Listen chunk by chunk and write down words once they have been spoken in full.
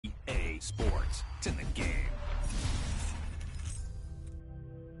Sports. It's in the game.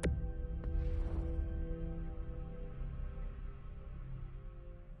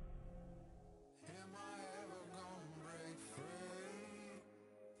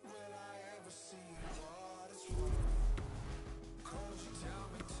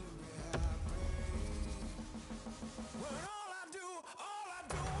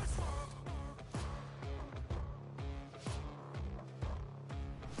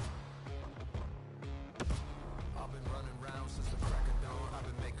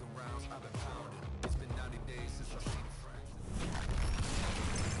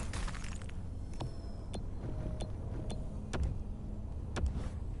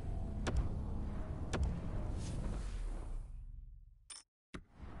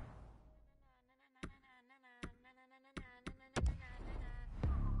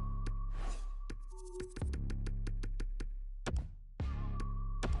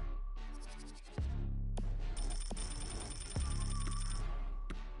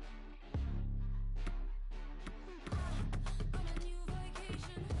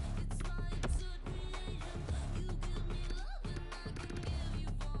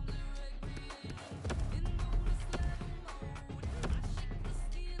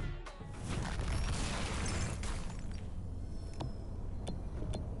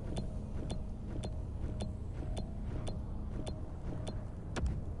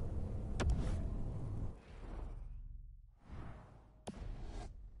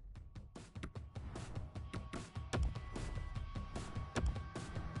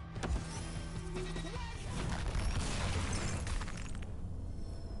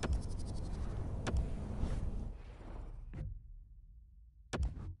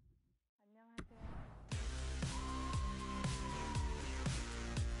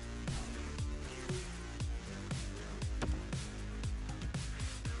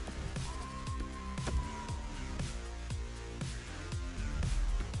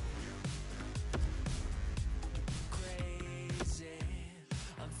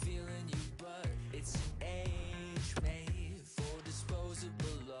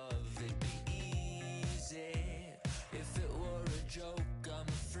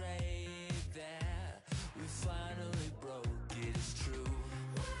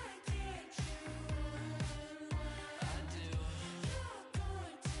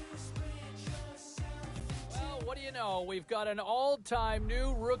 What do you know? We've got an all-time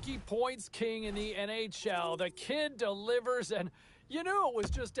new rookie points king in the NHL. The kid delivers, and you knew it was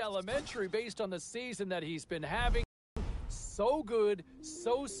just elementary based on the season that he's been having. So good,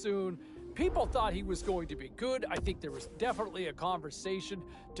 so soon. People thought he was going to be good. I think there was definitely a conversation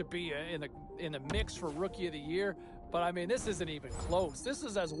to be in the mix for Rookie of the Year. But, I mean, this isn't even close. This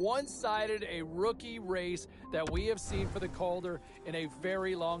is as one-sided a rookie race that we have seen for the Calder in a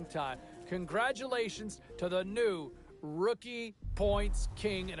very long time. Congratulations to the new rookie points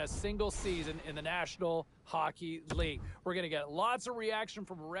king in a single season in the National Hockey League. We're going to get lots of reaction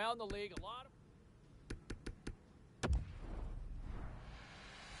from around the league.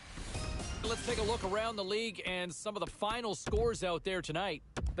 Let's take a look around the league and some of the final scores out there tonight.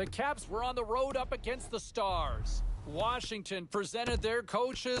 The Caps were on the road up against the Stars. Washington presented their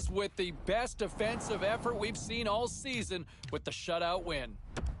coaches with the best defensive effort we've seen all season with the shutout win.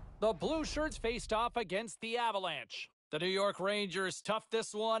 The Blue Shirts faced off against the Avalanche. The New York Rangers toughed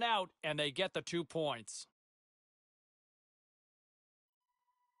this one out, and they get the 2 points.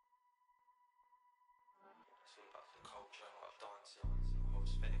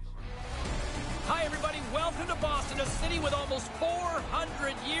 Hi, everybody. Welcome to Boston, a city with almost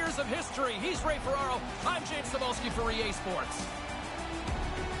 400 years of history. He's Ray Ferraro. I'm James Cebulski for EA Sports.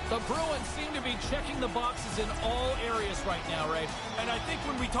 The Bruins seem to be checking the boxes in all areas right now, Ray. And I think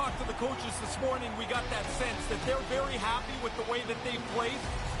when we talked to the coaches this morning, we got that sense that they're very happy with the way that they've played.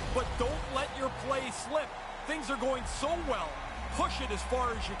 But don't let your play slip. Things are going so well. Push it as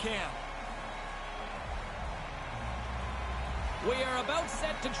far as you can. We are about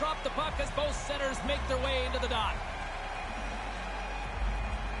set to drop the puck as both centers make their way into the dot.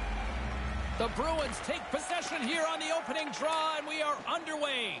 The Bruins take possession here on the opening draw, and we are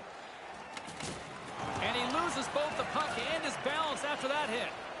underway. And he loses both the puck and his balance after that hit.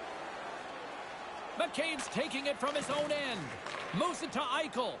 McCabe's taking it from his own end. Moves it to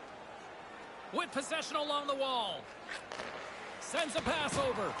Eichel. With possession along the wall. Sends a pass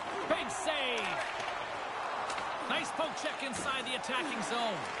over. Big save. Nice poke check inside the attacking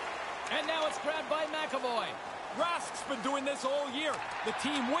zone. And now it's grabbed by McAvoy. Rask's been doing this all year. The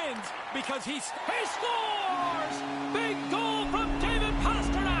team wins because he scores! Big goal from David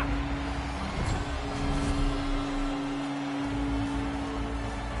Pastrnak!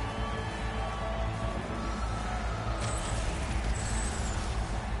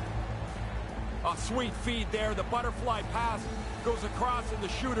 A sweet feed there. The butterfly pass goes across and the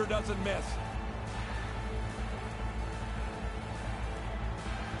shooter doesn't miss.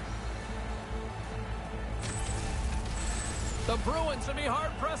 The Bruins would be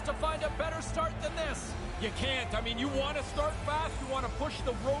hard-pressed to find a better start than this. You can't. I mean, you want to start fast. You want to push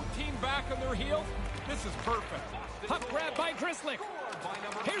the road team back on their heels. This is perfect. Puck grab by Grzelcyk.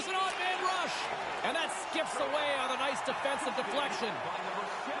 Here's an odd man rush. And that skips away on a nice defensive deflection.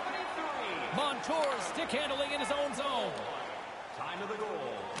 Montour stick handling in his own zone.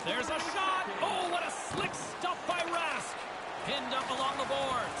 There's a shot. Oh, what a slick stuff by Rask. Pinned up along the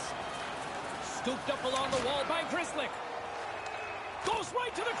boards. Scooped up along the wall by Grzelcyk. Goes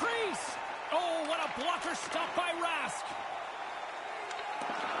right to the crease. Oh, what a blocker stuff by Rask.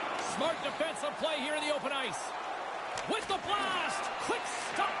 Smart defensive play here in the open ice. With the blast. Quick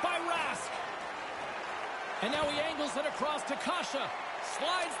stop by Rask. And now he angles it across to Kasha.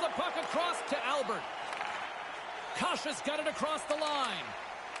 Slides the puck across to Albert. Kasha's got it across the line.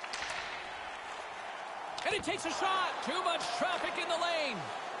 And he takes a shot. Too much traffic in the lane.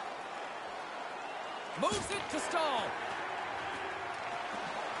 Moves it to Stahl.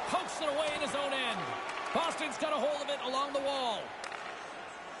 Pokes it away in his own end. Boston's got a hold of it along the wall.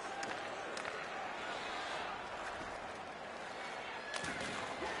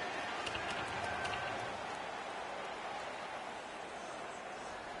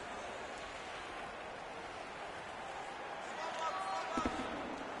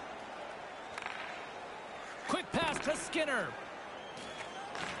 Quick pass to Skinner.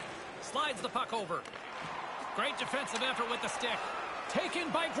 Slides the puck over. Great defensive effort with the stick. Taken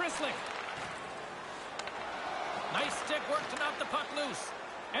by Grzelcyk. Nice stick work to knock the puck loose.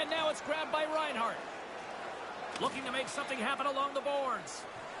 And now it's grabbed by Reinhart. Looking to make something happen along the boards.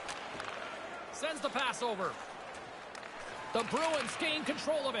 Sends the pass over. The Bruins gain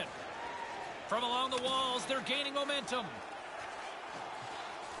control of it. From along the walls, they're gaining momentum.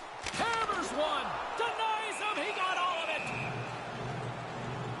 Hammers one. Denies him. He got all of it.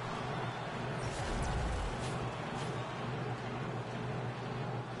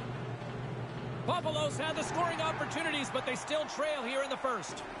 Buffalo's had the scoring opportunities, but they still trail here in the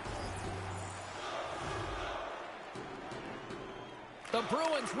first. The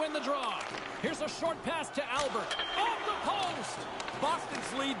Bruins win the draw. Here's a short pass to Albert. Off the post!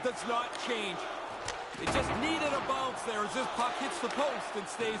 Boston's lead does not change. They just needed a bounce there as this puck hits the post and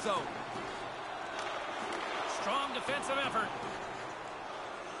stays out. Strong defensive effort.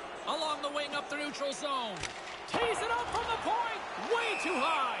 Along the wing up the neutral zone. Tees it up from the point. Way too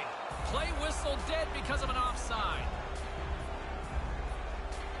high. Play whistle dead because of an offside.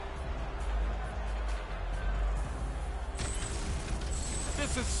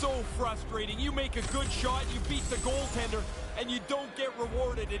 This is so frustrating. You make a good shot, you beat the goaltender, and you don't get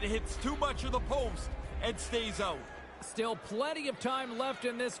rewarded. It hits too much of the post and stays out. Still plenty of time left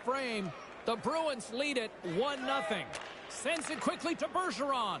in this frame. The Bruins lead it 1-0. Sends it quickly to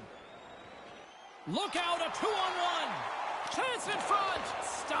Bergeron. Look out, a 2-on-1. Chance in front.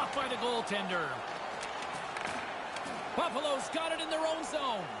 Stopped by the goaltender. Buffalo's got it in their own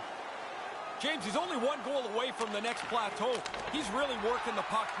zone. James, he's only one goal away from the next plateau. He's really working the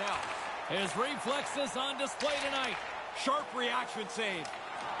puck now. His reflexes on display tonight. Sharp reaction save.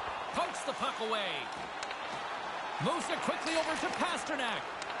 Pokes the puck away. Moves it quickly over to Pasternak.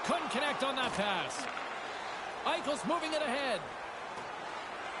 Couldn't connect on that pass. Eichel's moving it ahead.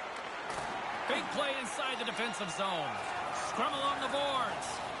 Big play inside the defensive zone. Scrum along the boards.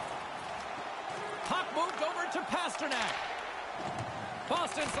 Puck moved over to Pasternak.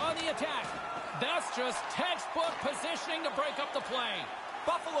 Boston's on the attack. That's just textbook positioning to break up the play.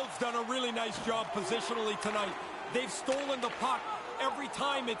 Buffalo's done a really nice job positionally tonight. They've stolen the puck every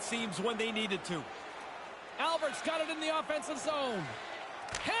time, it seems, when they needed to. Albert's got it in the offensive zone.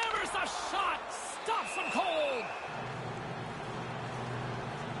 Hammers the shot. Stops him cold.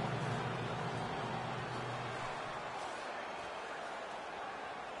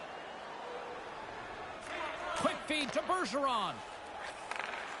 Quick feed to Bergeron.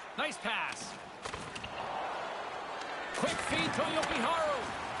 Nice pass. Quick feed to Yokiharu.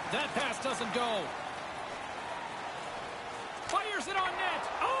 That pass doesn't go. Fires it on net.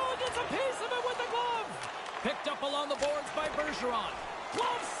 Oh, gets a piece of it with the glove. Picked up along the boards by Bergeron.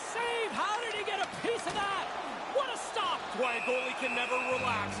 Glove save. How did he get a piece of that? What a stop. That's why a goalie can never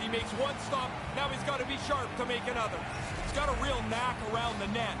relax. He makes one stop. Now he's got to be sharp to make another. He's got a real knack around the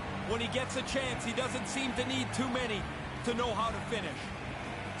net. When he gets a chance, he doesn't seem to need too many to know how to finish.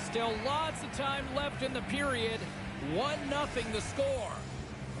 Still lots of time left in the period. 1-0 the score.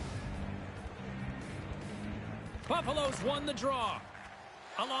 Buffalo's won the draw.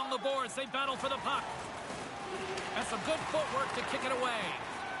 Along the boards, they battle for the puck. And some good footwork to kick it away.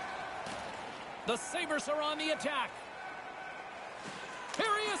 The Sabres are on the attack.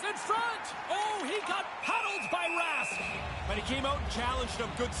 Here he is in front. Oh, he got paddled by Rask. But he came out and challenged him.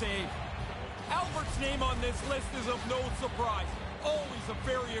 Good save. Albert's name on this list is of no surprise. Always a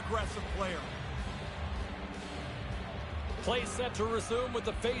very aggressive player. Play set to resume with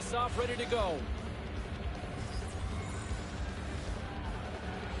the face-off ready to go.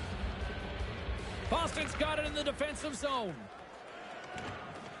 Boston's got it in the defensive zone.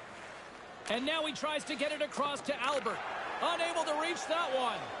 And now he tries to get it across to Albert. Unable to reach that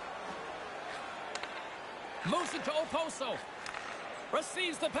one. Moves it to Oposo.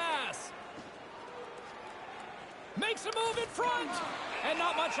 Receives the pass. Makes a move in front. And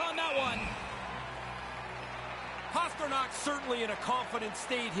not much on that one. Pasternak's certainly in a confident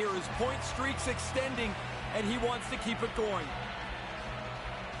state here. His point streak's extending, and he wants to keep it going.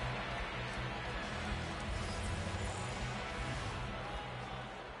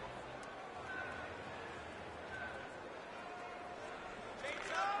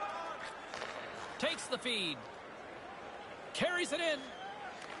 Takes the feed. Carries it in.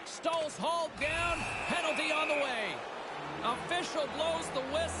 Stall's hauled down. Penalty on the way. Official blows the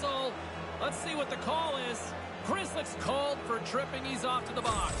whistle. Let's see what the call is. Chrislick's called for tripping. He's off to the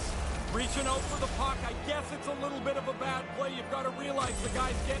box. Reaching out for the puck. I guess it's a little bit of a bad play. You've got to realize the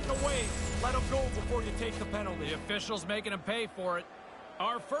guy's getting away. Let him go before you take the penalty. The official's making him pay for it.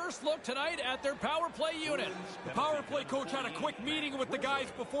 Our first look tonight at their power play unit. The power play coach had a quick meeting with the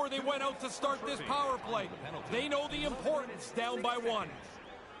guys before they went out to start this power play. They know the importance, down by 1.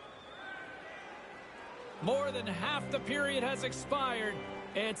 More than half the period has expired.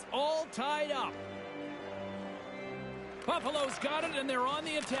 It's all tied up. Buffalo's got it, and they're on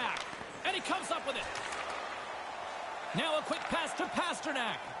the attack. And he comes up with it. Now a quick pass to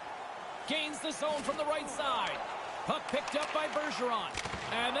Pastrnak. Gains the zone from the right side. Puck picked up by Bergeron.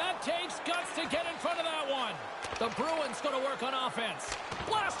 And that takes guts to get in front of that one. The Bruins going to work on offense.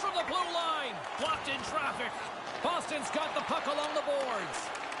 Blast from the blue line. Blocked in traffic. Boston's got the puck along the boards.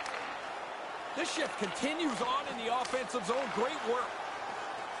 This shift continues on in the offensive zone. Great work.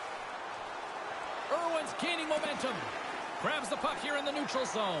 Irwin's gaining momentum. Grabs the puck here in the neutral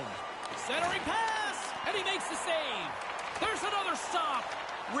zone. Centering pass. And he makes the save. There's another stop.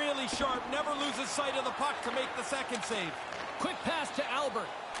 Really sharp. Never loses sight of the puck to make the second save. Quick pass to Albert.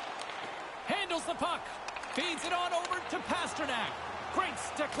 Handles the puck. Feeds it on over to Pastrnak. Great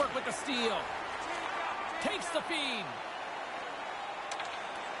stick work with the steal. Takes the feed.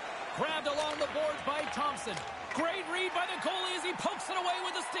 Grabbed along the boards by Thompson. Great read by the goalie as he pokes it away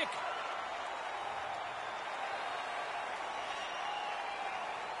with a stick.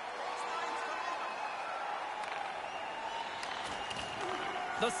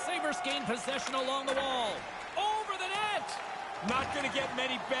 The Sabres gain possession along the wall. Over the net! Not going to get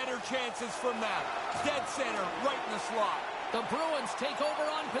many better chances from that. Dead center, right in the slot. The Bruins take over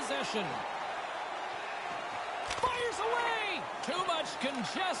on possession. Fires away! Too much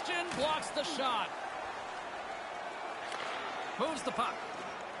congestion, blocks the shot. Moves the puck.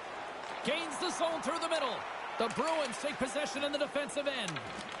 Gains the zone through the middle. The Bruins take possession in the defensive end.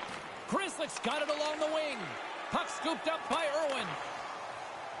 Chrislick's got it along the wing. Puck scooped up by Irwin.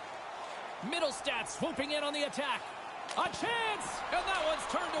 Middlestat swooping in on the attack. A chance! And that one's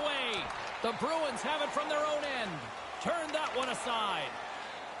turned away. The Bruins have it from their own end. Turn that one aside.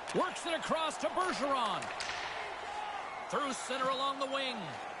 Works it across to Bergeron. Through center along the wing.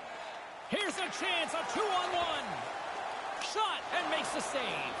 Here's a chance, a 2-on-1. Shot and makes the save.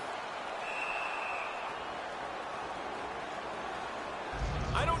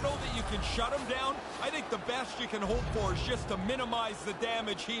 I don't know that you can shut him down. I think the best you can hope for is just to minimize the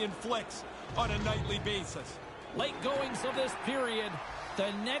damage he inflicts on a nightly basis. Late goings of this period.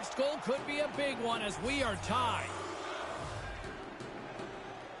 The next goal could be a big one as we are tied.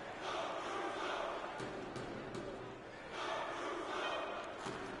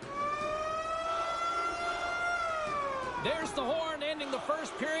 There's the horn ending the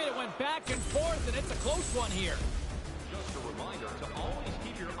first period. It went back and forth, and it's a close one here. Just a reminder to always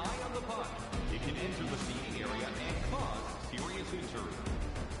keep your eye on the puck. It can enter the seating area and cause serious injury.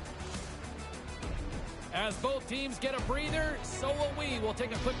 As both teams get a breather, so will we. We'll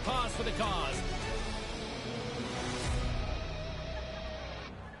take a quick pause for the cause.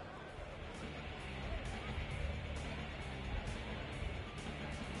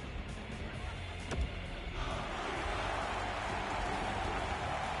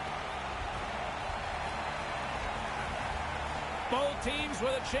 Both teams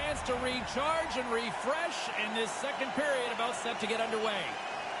with a chance to recharge and refresh in this second period about set to get underway.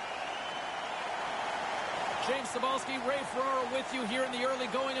 James Cybulski, Ray Ferraro with you here in the early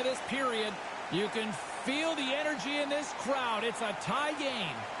going of this period. You can feel the energy in this crowd. It's a tie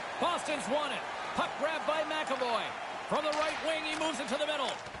game. Boston's won it. Puck grabbed by McAvoy. From the right wing, he moves it to the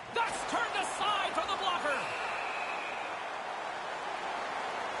middle. That's turned aside from the blocker.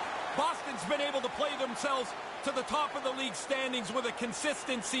 Boston's been able to play themselves to the top of the league standings with a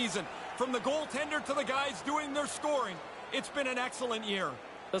consistent season. From the goaltender to the guys doing their scoring, it's been an excellent year.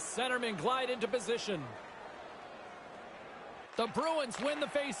 The centermen glide into position. The Bruins win the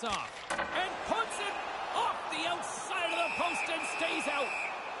faceoff and puts it off the outside of the post and stays out.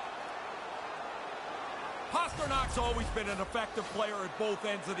 Pasternak's always been an effective player at both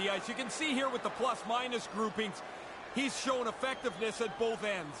ends of the ice. You can see here with the plus-minus groupings, he's shown effectiveness at both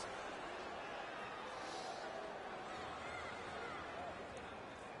ends.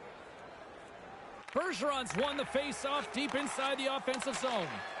 Bergeron's won the faceoff deep inside the offensive zone.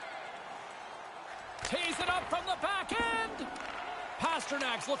 Tees it up from the back end.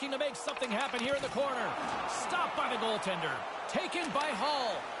 Pasternak's looking to make something happen here in the corner. Stopped by the goaltender. Taken by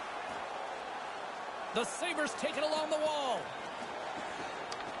Hall. The Sabres take it along the wall.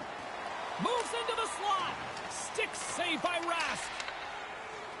 Moves into the slot. Stick save by Rask.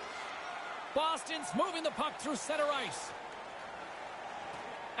 Boston's moving the puck through center ice.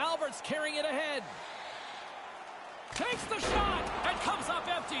 Albert's carrying it ahead. Takes the shot and comes up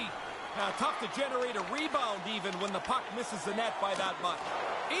empty. Tough to generate a rebound even when the puck misses the net by that much.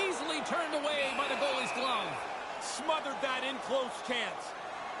 Easily turned away by the goalie's glove. Smothered that in close chance.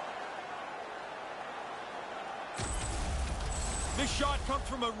 This shot comes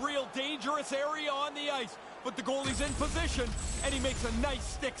from a real dangerous area on the ice, but the goalie's in position, and he makes a nice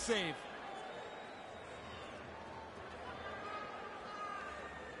stick save.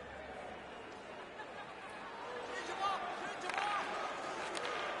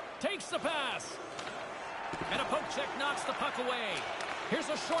 Takes the pass. And a poke check knocks the puck away. Here's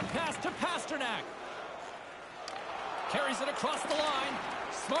a short pass to Pastrnak. Carries it across the line.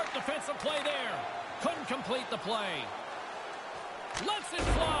 Smart defensive play there. Couldn't complete the play. Lets it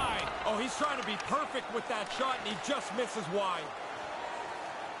fly. Oh, he's trying to be perfect with that shot, and he just misses wide.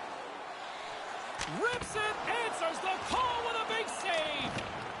 Rips it. Answers the call with a big save.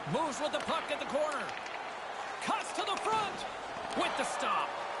 Moves with the puck at the corner. Cuts to the front with the stop.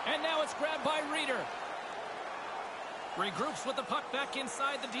 And now it's grabbed by Reeder. Regroups with the puck back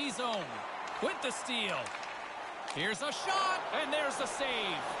inside the D zone. With the steal. Here's a shot, and there's the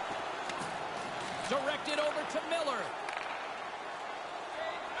save. Directed over to Miller.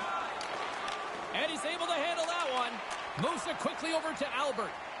 And he's able to handle that one. Moves it quickly over to Albert.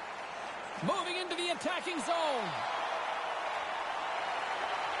 Moving into the attacking zone.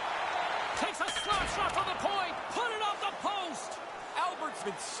 Takes a slap shot from the point. Put it off the post. Albert's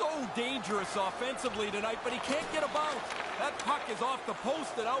been so dangerous offensively tonight, but he can't get a bounce. That puck is off the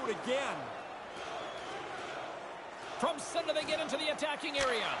post and out again. From center, they get into the attacking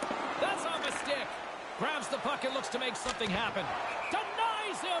area. That's off a stick. Grabs the puck and looks to make something happen.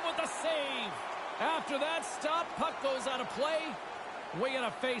 Denies him with the save. After that stop, puck goes out of play. We got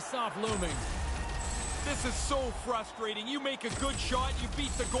a face-off looming. This is so frustrating. You make a good shot, you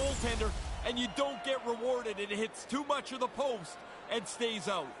beat the goaltender, and you don't get rewarded. It hits too much of the post and stays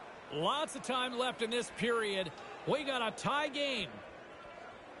out. Lots of time left in this period. We got a tie game.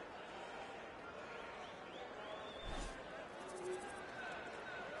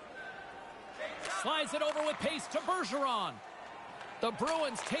 Slides it over with pace to Bergeron. The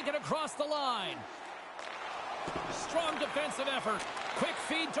Bruins take it across the line. Strong defensive effort. Quick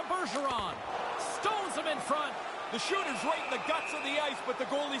feed to Bergeron. Stones him in front. The shooter's right in the guts of the ice, but the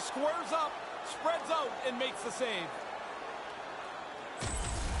goalie squares up, spreads out, and makes the save.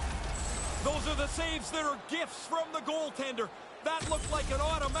 Those are the saves that are gifts from the goaltender. That looked like an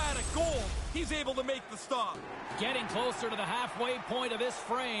automatic goal. He's able to make the stop. Getting closer to the halfway point of this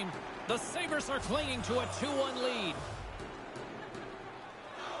frame. The Sabres are clinging to a 2-1 lead.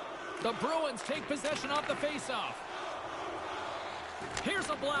 The Bruins take possession off the faceoff. Here's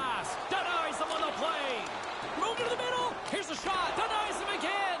a blast. Denies him on the play. Move to the middle. Here's a shot. Denies him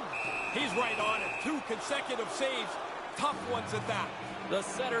again. He's right on it. 2 consecutive saves. Tough ones at that. The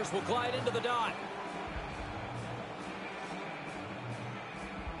setters will glide into the dot.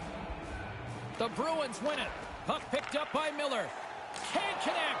 The Bruins win it. Puck picked up by Miller. Can't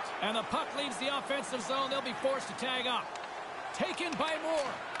connect. And the puck leaves the offensive zone. They'll be forced to tag up. Taken by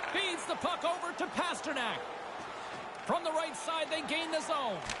Moore. Feeds the puck over to Pastrnak. From the right side, they gain the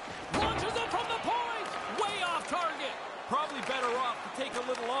zone. Launches it from the point. Way off target. Probably better off to take a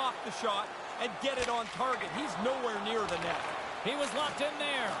little off the shot and get it on target. He's nowhere near the net. He was locked in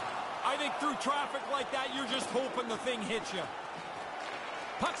there. I think through traffic like that, you're just hoping the thing hits you.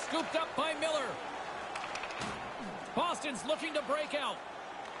 Puck scooped up by Miller. Boston's looking to break out.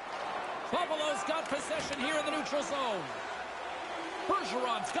 Buffalo's got possession here in the neutral zone.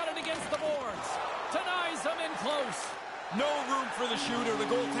 Bergeron's got it against the boards. Denies him in close. No room for the shooter.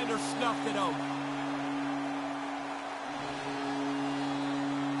 The goaltender snuffed it out.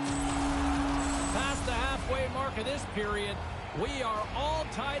 Past the halfway mark of this period, we are all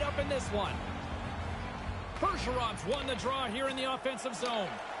tied up in this one. Bergeron's won the draw here in the offensive zone.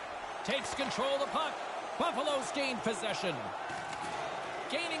 Takes control of the puck. Buffalo's gained possession.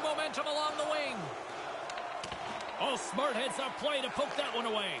 Gaining momentum along the wing. Oh, smart heads-up play to poke that one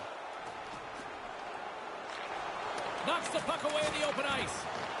away. Knocks the puck away in the open ice.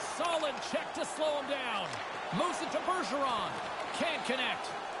 Solid check to slow him down. Moves it to Bergeron. Can't connect.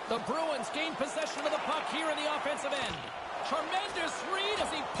 The Bruins gain possession of the puck here in the offensive end. Tremendous read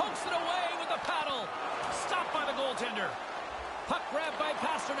as he pokes it away with the paddle. Stopped by the goaltender. Puck grabbed by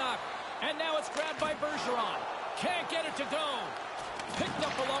Pasternak. And now it's grabbed by Bergeron. Can't get it to go. Picked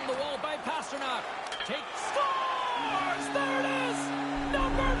up along the wall by Pasternak. Scores! There it is!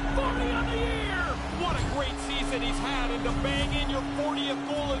 Number 40 on the year! What a great season he's had, and to bang in your 40th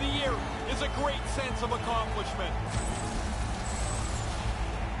goal of the year is a great sense of accomplishment.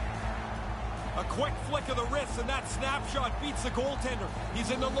 A quick flick of the wrist, and that snapshot beats the goaltender. He's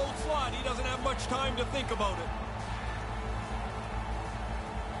in the low slot. He doesn't have much time to think about it.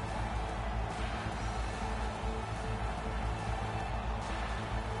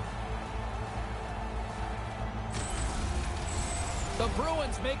 The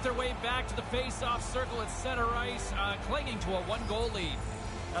Bruins make their way back to the face-off circle at center ice, clinging to a one-goal lead.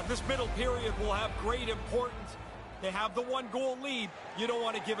 Now, this middle period will have great importance. They have the one-goal lead. You don't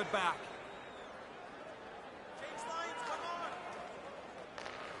want to give it back.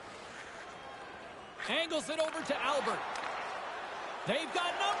 Angles it over to Albert. They've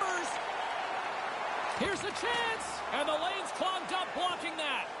got numbers. Here's a chance. And the lane's clogged up, blocking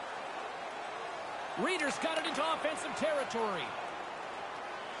that. Reeder's got it into offensive territory.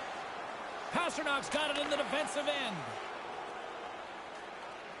 Pasternak's got it in the defensive end.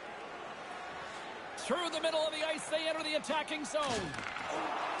 Through the middle of the ice, they enter the attacking zone.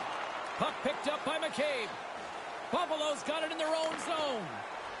 Puck picked up by McCabe. Buffalo's got it in their own zone.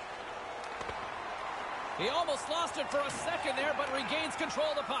 He almost lost it for a second there, but regains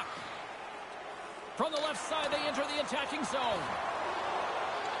control of the puck. From the left side, they enter the attacking zone.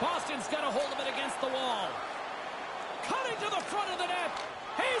 Boston's got a hold of it against the wall. Cutting to the front of the net.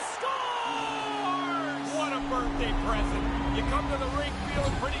 He scores! What a birthday present. You come to the rink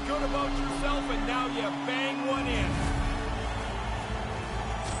feeling pretty good about yourself, and now you bang one in.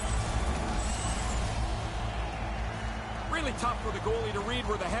 Really tough for the goalie to read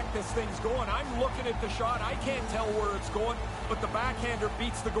where the heck this thing's going. I'm looking at the shot. I can't tell where it's going, but the backhander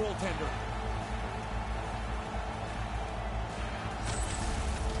beats the goaltender.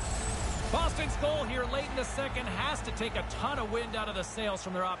 Boston's goal here late in the second has to take a ton of wind out of the sails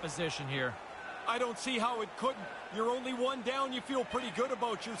from their opposition here. I don't see how it couldn't. You're only one down. You feel pretty good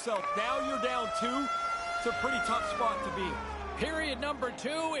about yourself. Now you're down two. It's a pretty tough spot to be. Period number 2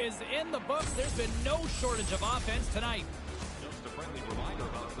 is in the books. There's been no shortage of offense tonight. Just a friendly reminder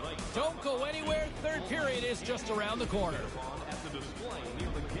about tonight. Don't go anywhere. Third period is just around the corner. At the display near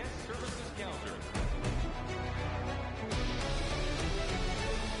the guest services counter.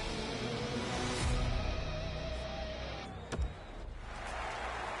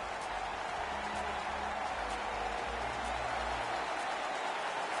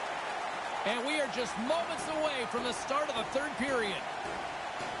 And we are just moments away from the start of the third period.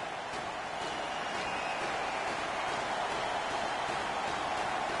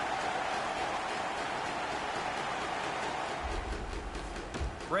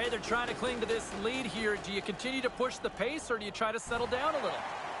 Ray, they're trying to cling to this lead here. Do you continue to push the pace, or do you try to settle down a little?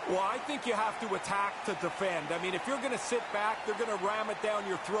 Well, I think you have to attack to defend. I mean, if you're going to sit back, they're going to ram it down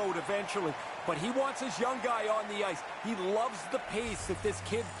your throat eventually. But he wants his young guy on the ice. He loves the pace that this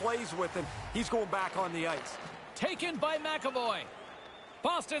kid plays with, and he's going back on the ice. Taken by McAvoy.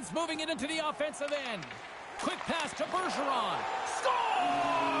 Boston's moving it into the offensive end. Quick pass to Bergeron.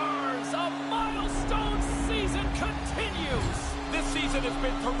 Scores! A milestone season continues. This season has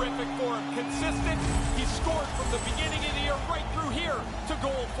been terrific for him. Consistent. He scored from the beginning of the year right through here to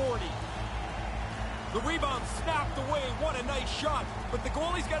goal 40. The rebound snapped away. What a nice shot. But the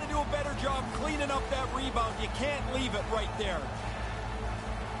goalie's got to do a better job cleaning up that rebound. You can't leave it right there.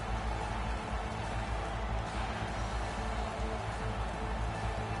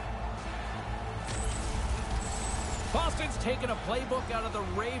 Boston's taken a playbook out of the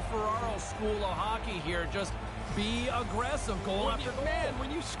Ray Ferraro school of hockey here. Just be aggressive, goal after goal. Man,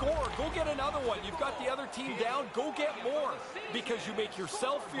 when you score, go get another one. You've got the other team down, go get more. Because you make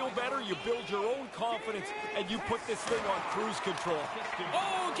yourself feel better, you build your own confidence, and you put this thing on cruise control.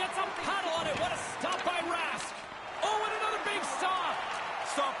 Oh, gets a paddle on it. What a stop by Rask. Oh, and another big stop.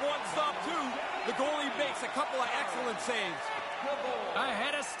 Stop one, stop two. The goalie makes a couple of excellent saves.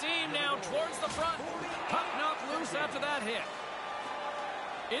 Ahead of steam now towards the front. Puck knocked loose after that hit.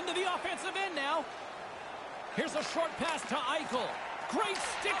 Into the offensive end now. Here's a short pass to Eichel. Great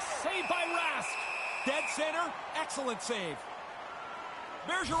stick save by Rask. Dead center, excellent save.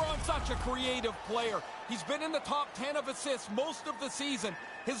 Bergeron's such a creative player. He's been in the top 10 of assists most of the season.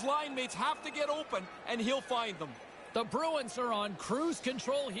 His line mates have to get open, and he'll find them. The Bruins are on cruise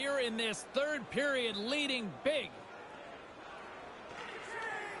control here in this third period, leading big.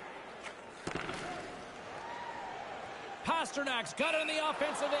 Pasternak's got it in the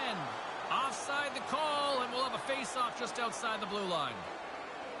offensive end. Offside the call, and we'll have a face-off just outside the blue line.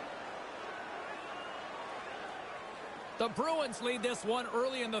 The Bruins lead this one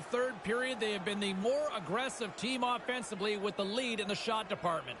early in the third period. They have been the more aggressive team offensively with the lead in the shot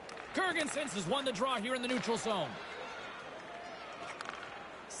department. Girgensons has won the draw here in the neutral zone.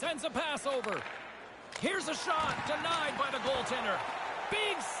 Sends a pass over. Here's a shot, denied by the goaltender.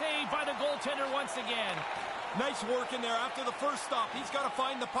 Big save by the goaltender once again. Nice work in there after the first stop. He's got to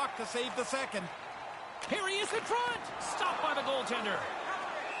find the puck to save the second. Here he is in front. Stopped by the goaltender.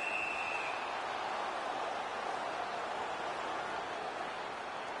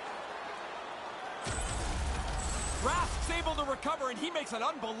 Rask's able to recover, and he makes an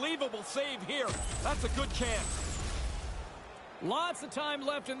unbelievable save here. That's a good chance. Lots of time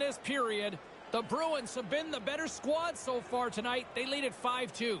left in this period. The Bruins have been the better squad so far tonight. They lead at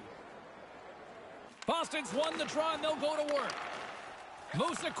 5-2. Boston's won the draw, and they'll go to work.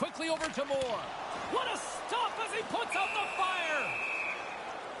 Moves it quickly over to Moore. What a stop as he puts out the fire!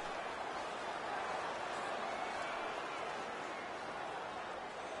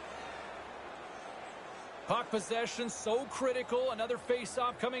 Puck possession so critical. Another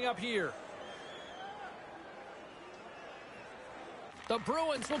face-off coming up here. The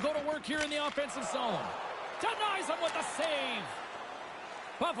Bruins will go to work here in the offensive zone. Denies him with the save.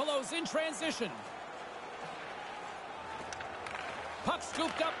 Buffalo's in transition. Puck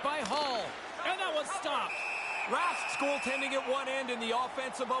scooped up by Hall. And that one stopped. Rask's goaltending at one end and the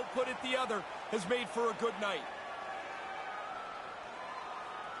offensive output at the other has made for a good night.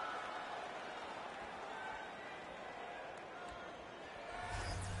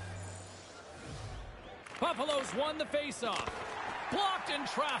 Buffalo's won the faceoff. Blocked in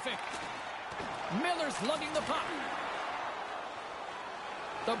traffic. Miller's lugging the puck.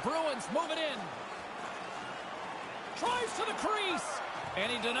 The Bruins move it in. Drives to the crease. And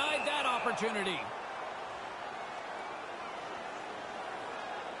he denied that opportunity.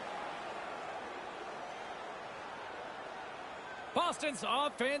 Boston's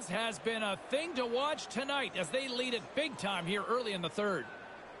offense has been a thing to watch tonight as they lead it big time here early in the third.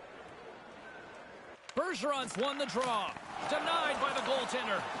 Bergeron's won the draw. Denied by the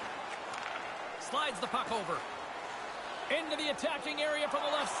goaltender. Slides the puck over. Into the attacking area from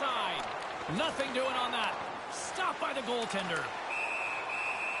the left side. Nothing doing on that. Stopped by the goaltender.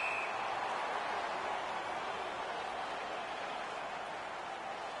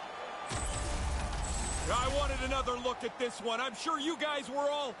 I wanted another look at this one. I'm sure you guys were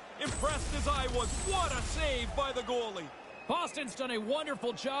all impressed as I was. What a save by the goalie. Boston's done a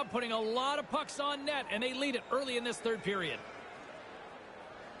wonderful job putting a lot of pucks on net, and they lead it early in this third period.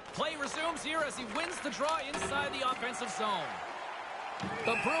 Play resumes here as he wins the draw inside the offensive zone.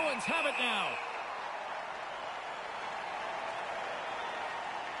 The Bruins have it now.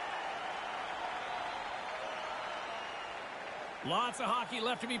 Lots of hockey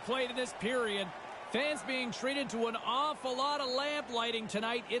left to be played in this period. Fans being treated to an awful lot of lamp lighting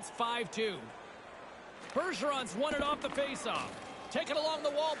tonight. It's 5-2. Bergeron's won it off the faceoff. Taken along the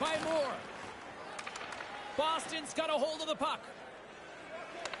wall by Moore. Boston's got a hold of the puck.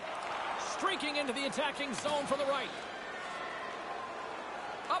 Streaking into the attacking zone from the right.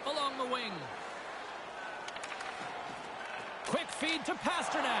 Up along the wing. Quick feed to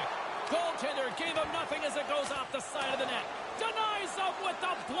Pasternak. Goaltender gave him nothing as it goes off the side of the net. Denies him with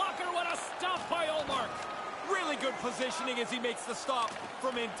the blocker. What a stop by Ullmark. Really good positioning as he makes the stop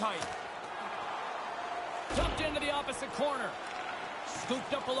from in tight. Dumped into the opposite corner.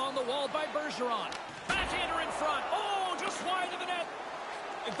 Scooped up along the wall by Bergeron. Backhander in front. Oh, just wide of the net.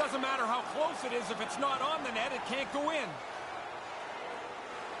 It doesn't matter how close it is. If it's not on the net, it can't go in.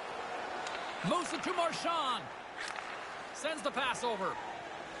 Moves it to Marchand. Sends the pass over.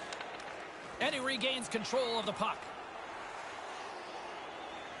 And he regains control of the puck.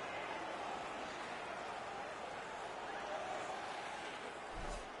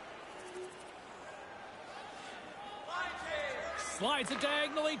 Slides it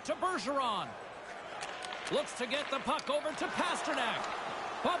diagonally to Bergeron. Looks to get the puck over to Pasternak.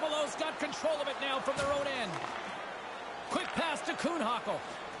 Buffalo's got control of it now from their own end. Quick pass to Kuhnhackl.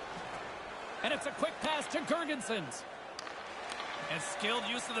 And it's a quick pass to Girgensons. And skilled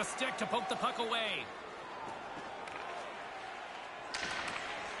use of the stick to poke the puck away.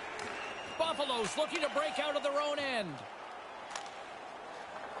 Buffalo's looking to break out of their own end.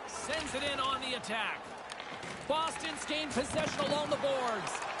 Sends it in on the attack. Boston's gained possession along the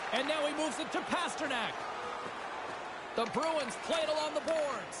boards. And now he moves it to Pasternak. The Bruins play it along the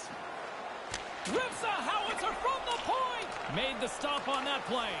boards. Rips a howitzer from the point. Made the stop on that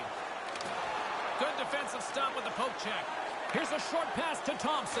play. Good defensive stop with the poke check. Here's a short pass to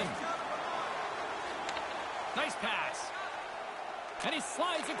Thompson. Nice pass. And he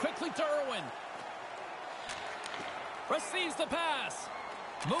slides it quickly to Irwin. Receives the pass.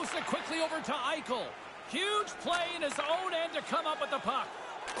 Moves it quickly over to Eichel. Huge play in his own end to come up with the puck.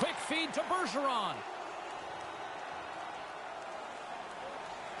 Quick feed to Bergeron.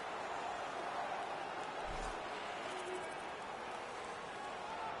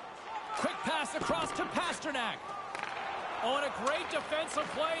 Quick pass across to Pasternak. Oh, and a great defensive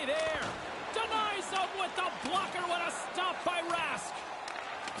play there. Denies him with the blocker. What a stop by Rask.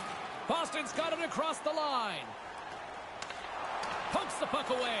 Boston's got it across the line. Pokes the puck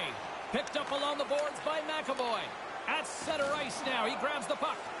away. Picked up along the boards by McAvoy. At center ice now. He grabs the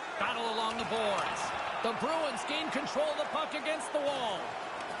puck. Battle along the boards. The Bruins gain control of the puck against the wall.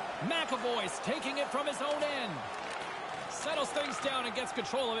 McAvoy's taking it from his own end. Settles things down and gets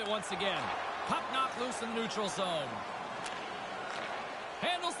control of it once again. Puck knocked loose in the neutral zone.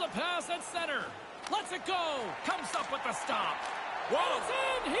 Handles the pass at center. Lets it go. Comes up with the stop. Whoa. And it's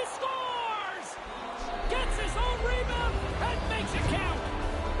in. He scores. Gets his own rebound and makes it count.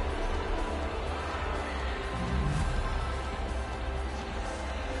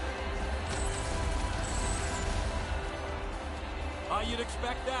 You'd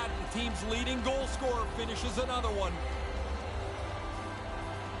expect that. The team's leading goal scorer finishes another one.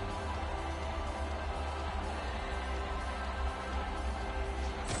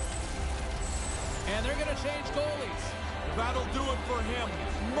 And they're going to change goalies. That'll do it for him.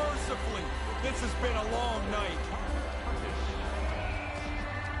 Mercifully, this has been a long night.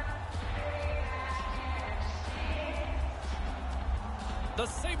 The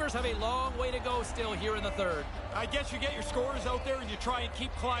Sabres have a long way to go still here in the third. I guess you get your scorers out there and you try and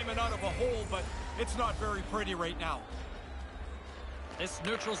keep climbing out of a hole, but it's not very pretty right now. This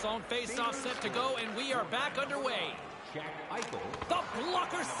neutral zone face-off set to go, and we are back underway. The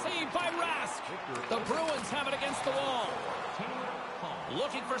blocker saved by Rask. The Bruins have it against the wall.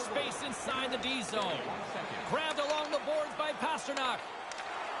 Looking for space inside the D zone. Grabbed along the boards by Pasternak.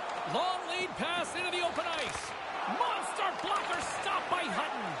 Long lead pass into the open ice. Monster blocker stopped by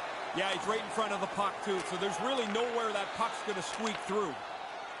Hutton. Yeah, he's right in front of the puck, too, so there's really nowhere that puck's going to squeak through.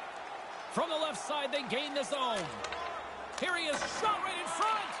 From the left side, they gain the zone. Here he is, shot right in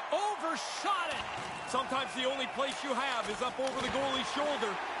front. Overshot it. Sometimes the only place you have is up over the goalie's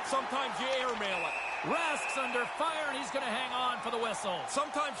shoulder. Sometimes you airmail it. Rask's under fire, and he's going to hang on for the whistle.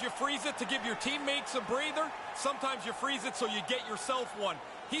 Sometimes you freeze it to give your teammates a breather. Sometimes you freeze it so you get yourself one.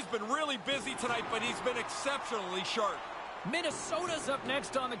 He's been really busy tonight, but he's been exceptionally sharp. Minnesota's up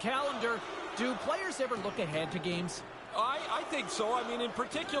next on the calendar. Do players ever look ahead to games? I think so. I mean, in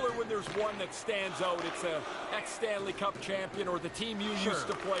particular, when there's one that stands out, it's a ex-Stanley Cup champion or the team you used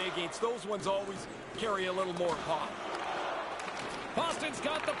to play against. Those ones always carry a little more pop. Boston's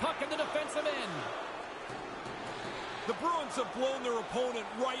got the puck in the defensive end. The Bruins have blown their opponent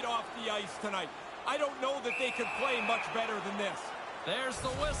right off the ice tonight. I don't know that they could play much better than this. There's the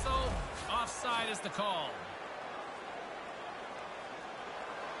whistle. Offside is the call.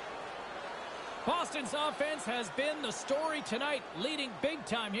 Boston's offense has been the story tonight, leading big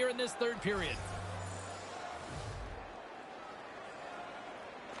time here in this third period.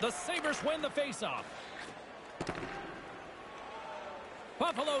 The Sabres win the faceoff.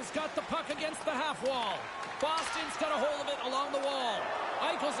 Buffalo's got the puck against the half wall. Boston's got a hold of it along the wall.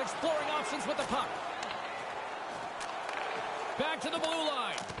 Eichel's exploring options with the puck. Back to the blue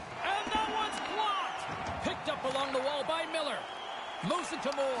line. And that one's blocked. Picked up along the wall by Miller. Moves it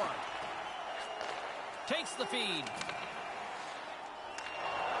to Moore. Takes the feed.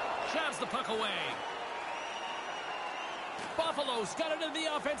 Jabs the puck away. Buffalo's got it in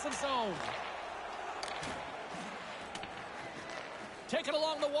the offensive zone. Taken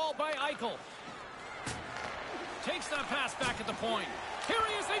along the wall by Eichel. Takes that pass back at the point. Here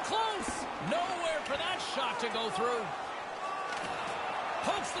he is in close. Nowhere for that shot to go through.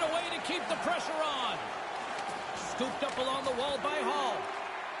 Pokes it away to keep the pressure on. Scooped up along the wall by Hall.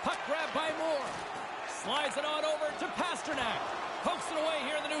 Puck grabbed by Moore. Slides it on over to Pasternak. Pokes it away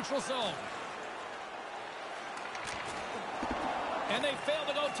here in the neutral zone. And they fail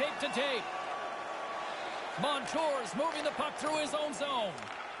to go tape to tape. Montour's moving the puck through his own zone.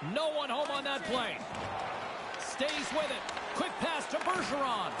 No one home on that play. Stays with it. Quick pass to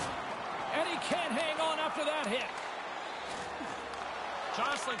Bergeron. And he can't hang on after that hit.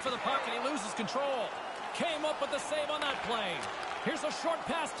 Jostling for the puck, and he loses control. Came up with the save on that play. Here's a short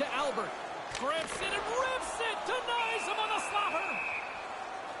pass to Albert. Grips it and rips it. Denies him on the slapper.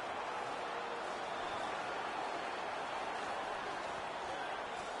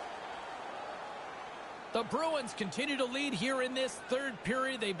 The Bruins continue to lead here in this third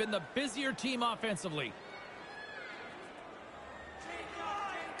period. They've been the busier team offensively.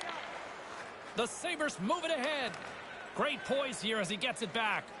 The Sabres move it ahead. Great poise here as he gets it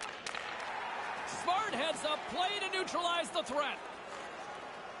back. Smart heads up play to neutralize the threat.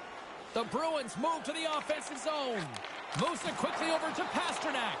 The Bruins move to the offensive zone. Moves it quickly over to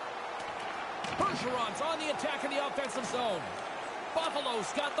Pasternak. Bergeron's on the attack in the offensive zone.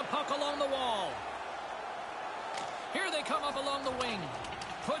 Buffalo's got the puck along the wall. Here they come up along the wing.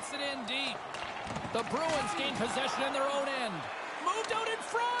 Puts it in deep. The Bruins gain possession in their own end. Moved out in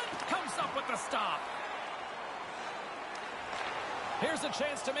front. Comes up with the stop. Here's a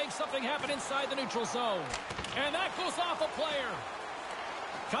chance to make something happen inside the neutral zone. And that goes off a player.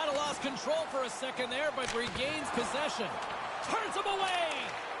 Kind of lost control for a second there, but regains possession. Turns him away.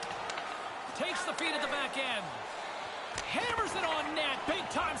 Takes the feed at the back end. Hammers it on net. Big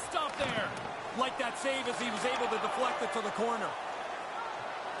time stop there. Like that save as he was able to deflect it to the corner.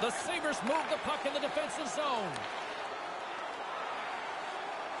 The Sabres move the puck in the defensive zone.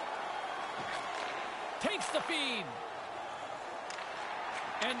 Takes the feed.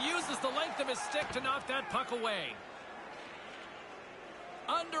 And uses the length of his stick to knock that puck away.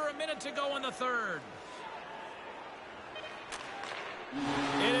 Under a minute to go in the third.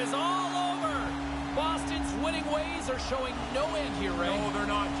 It is all over. Boston's winning ways are showing no end here, Ray. No, they're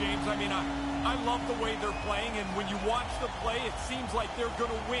not, James. I mean, I love the way they're playing, and when you watch them play, it seems like they're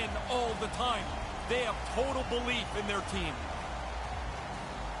going to win all the time. They have total belief in their team.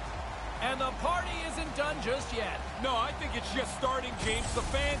 And the party isn't done just yet. No, I think it's just starting, James. The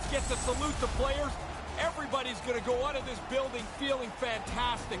fans get to salute the players. Everybody's going to go out of this building feeling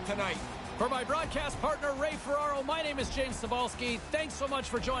fantastic tonight. For my broadcast partner, Ray Ferraro, my name is James Cybulski. Thanks so much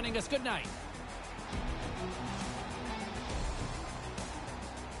for joining us. Good night.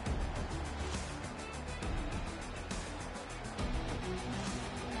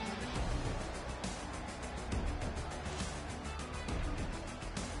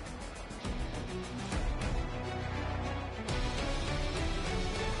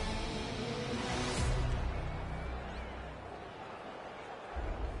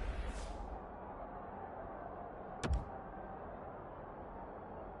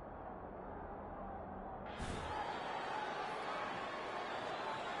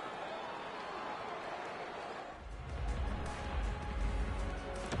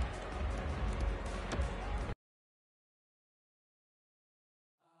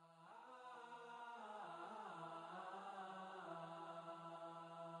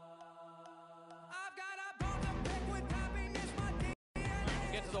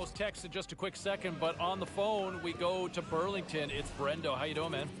 Get to those texts in just a quick second, but on the phone we go to Burlington. It's Brendo. How you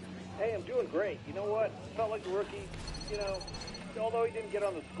doing, man? Hey, I'm doing great. You know what? Felt like a rookie. You know, although he didn't get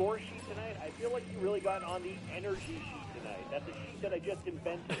on the score sheet tonight, I feel like he really got on the energy sheet tonight. That's a sheet that I just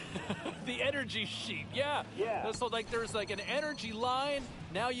invented. The energy sheet, yeah. Yeah. So like there's like an energy line.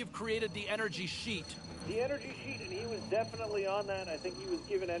 Now you've created the energy sheet. The energy sheet, and he was definitely on that. I think he was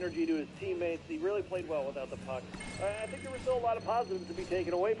giving energy to his teammates. He really played well without the puck. I think there were still a lot of positives to be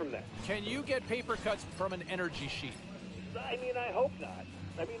taken away from that. Can you get paper cuts from an energy sheet? I mean, I hope not.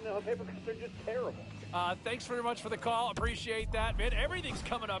 I mean, the paper cuts are just terrible. Thanks very much for the call. Appreciate that, man. Everything's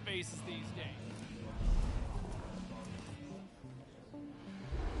coming up aces these days.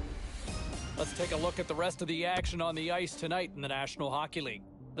 Let's take a look at the rest of the action on the ice tonight in the National Hockey League.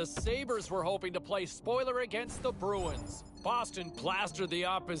 The Sabres were hoping to play spoiler against the Bruins. Boston plastered the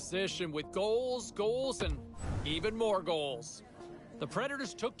opposition with goals, and even more goals. The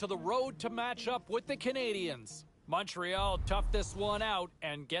Predators took to the road to match up with the Canadiens. Montreal toughed this one out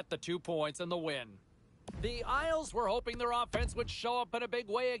and get the 2 points and the win. The Isles were hoping their offense would show up in a big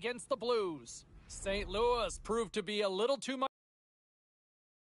way against the Blues. St. Louis proved to be a little too much